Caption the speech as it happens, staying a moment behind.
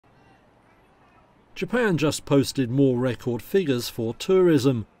Japan just posted more record figures for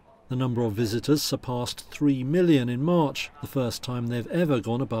tourism. The number of visitors surpassed 3 million in March, the first time they've ever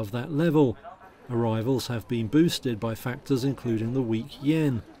gone above that level. Arrivals have been boosted by factors including the weak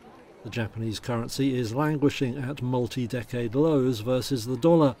yen. The Japanese currency is languishing at multi-decade lows versus the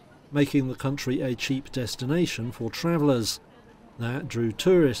dollar, making the country a cheap destination for travellers. That drew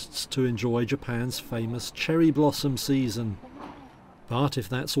tourists to enjoy Japan's famous cherry blossom season. But if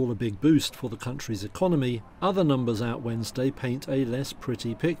that's all a big boost for the country's economy, other numbers out Wednesday paint a less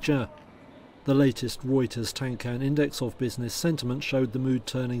pretty picture. The latest Reuters Tankan Index of Business Sentiment showed the mood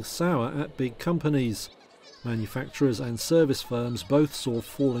turning sour at big companies. Manufacturers and service firms both saw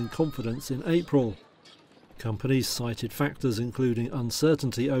falling confidence in April. Companies cited factors including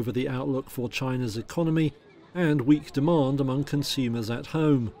uncertainty over the outlook for China's economy and weak demand among consumers at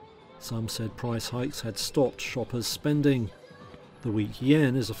home. Some said price hikes had stopped shoppers' spending. The weak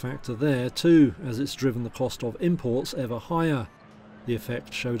yen is a factor there too, as it's driven the cost of imports ever higher. The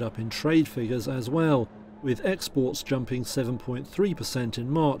effect showed up in trade figures as well, with exports jumping 7.3%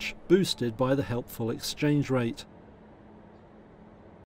 in March, boosted by the helpful exchange rate.